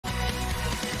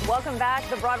Welcome back.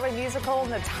 The Broadway musical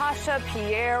Natasha,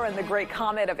 Pierre, and the Great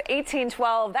Comet of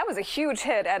 1812. That was a huge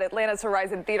hit at Atlanta's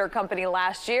Horizon Theater Company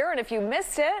last year. And if you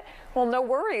missed it, well, no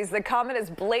worries. The Comet is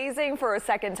blazing for a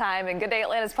second time. And Good Day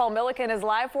Atlanta's Paul Milliken is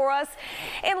live for us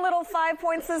in Little 5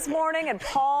 Points this morning. And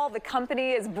Paul, the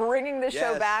company is bringing the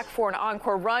show back for an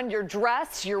encore run. You're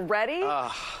dressed. You're ready.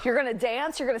 You're going to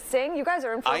dance. You're going to sing. You guys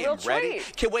are in for a real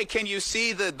treat. Can you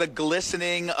see the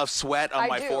glistening of sweat on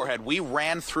my forehead? We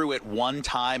ran through it one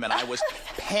time, and I was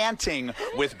panting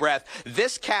with breath.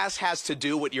 This cast has to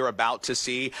do what you're about to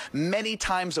see many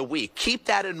times a week. Keep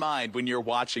that in mind when you're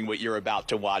watching what you're about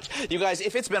to watch. You guys,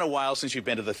 if it's been a while since you've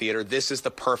been to the theater, this is the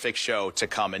perfect show to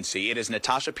come and see. It is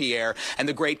Natasha, Pierre, and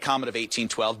the Great Comet of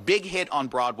 1812. Big hit on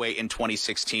Broadway in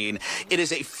 2016. It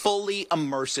is a fully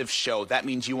immersive show. That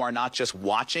means you are not just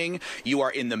watching, you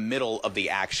are in the middle of the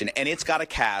action. And it's got a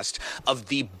cast of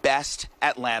the best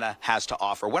Atlanta has to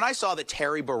offer. When I saw that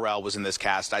Terry Burrell was in this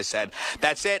cast, I said,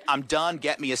 that's it, I'm done,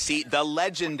 get me a seat. The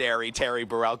legendary Terry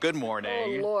Burrell. Good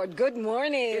morning. Oh, Lord, good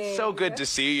morning. It's so good to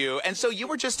see you. And so you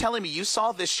were just telling me you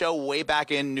saw this show way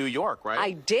back in New York, right?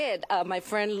 I did. My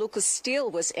friend Lucas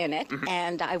Steele was in it,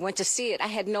 and I went to see it. I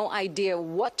had no idea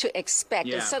what to expect.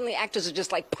 And suddenly actors are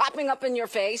just like popping up in your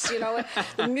face, you know.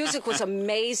 The music was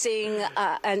amazing,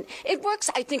 and it works,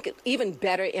 I think, even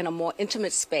better in a more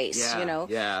intimate space, you know.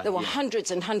 There were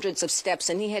hundreds and hundreds of steps,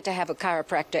 and he had to have a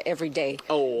chiropractor every day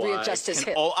readjust his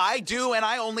hip. Oh, I do, and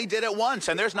I only did it once,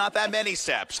 and there's not that many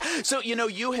steps. So, you know,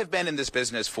 you have been in this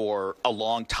business for a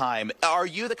long time. Are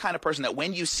you the kind of person that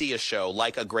when you see a show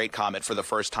like A Great Comet for the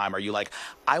first time, are you like,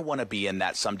 I want to be in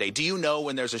that someday? Do you know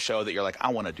when there's a show that you're like, I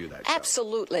want to do that show?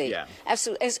 Absolutely. Yeah.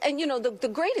 Absolutely. And you know, the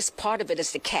greatest part of it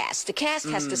is the cast. The cast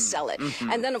has to sell it.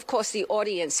 And then, of course, the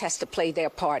audience has to play their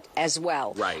part as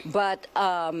well. Right. But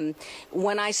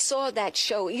when I saw that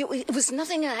show, it was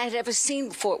nothing I had ever seen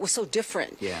before. It was so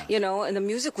different. Yeah. You know, and the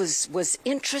music was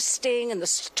interesting, and the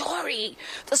story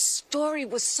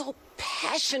was so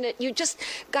passionate. You just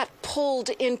got pulled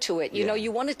into it. You know,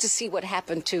 you wanted to see what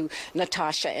happened to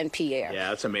Natasha and Pierre. Yeah,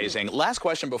 that's amazing. Last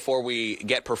question before we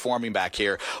get performing back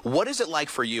here. What is it like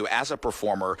for you as a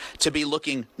performer to be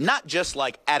looking not just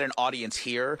like at an audience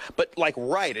here, but like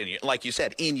right in, like you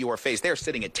said, in your face? They're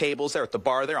sitting at tables, they're at the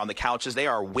bar, they're on the couches, they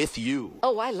are with you.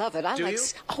 Oh, I love it. I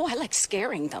like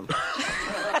scaring them.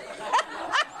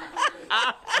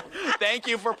 Thank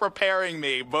you for preparing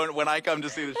me when I come to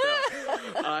see the show.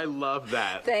 I love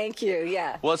that. Thank you,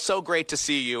 yeah. Well, it's so great to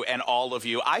see you and all of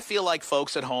you. I feel like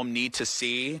folks at home need to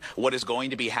see what is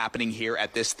going to be happening here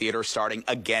at this theater starting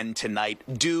again tonight.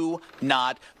 Do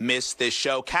not miss this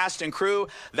show. Cast and crew,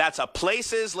 that's a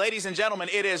places. Ladies and gentlemen,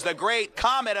 it is the Great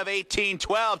Comet of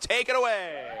 1812. Take it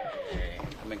away.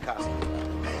 I'm in costume.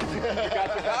 You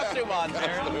got the costume on,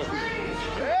 Terrence.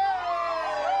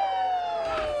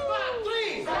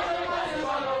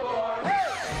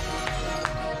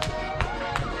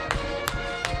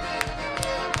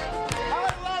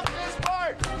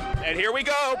 And here we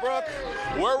go, Brooke.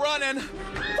 We're running. Woo!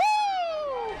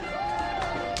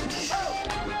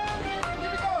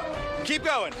 Keep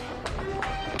going.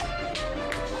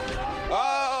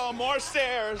 Oh, more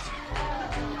stairs.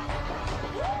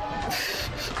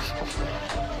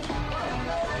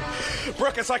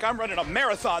 Brooke, it's like I'm running a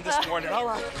marathon this morning. All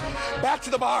right, back to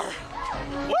the bar.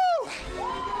 Woo!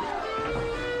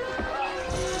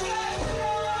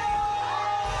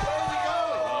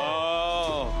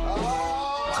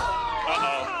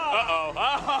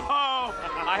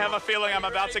 I have a feeling I'm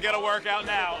about to get a workout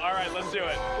now. All right, let's do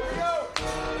it. All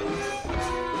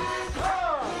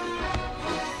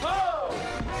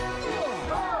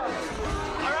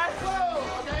right.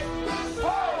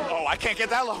 Oh, I can't get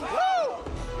that low.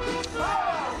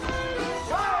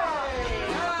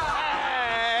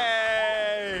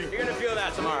 Hey! You're going to feel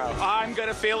that tomorrow. I'm going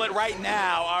to feel it right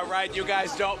now. All right, you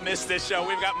guys don't miss this show.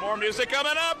 We've got more music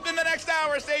coming up in the next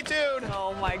hour. Stay tuned.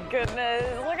 Oh, my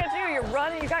goodness. Look at you. You're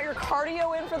running. You got your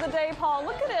cardio in for the day, Paul.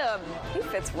 Look at him. He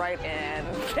fits right in.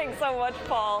 Thanks so much,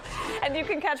 Paul. And you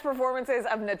can catch performances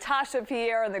of Natasha,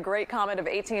 Pierre, and the Great Comet of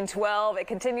 1812. It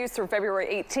continues through February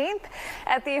 18th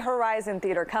at the Horizon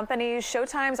Theater Company.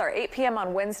 Showtimes are 8 p.m.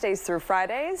 on Wednesdays through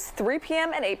Fridays, 3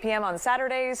 p.m. and 8 p.m. on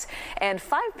Saturdays, and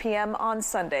 5 p.m. on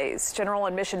Sundays. General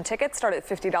admission tickets start at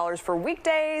 $50 for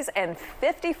weekdays and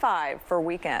 $55 for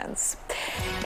weekends.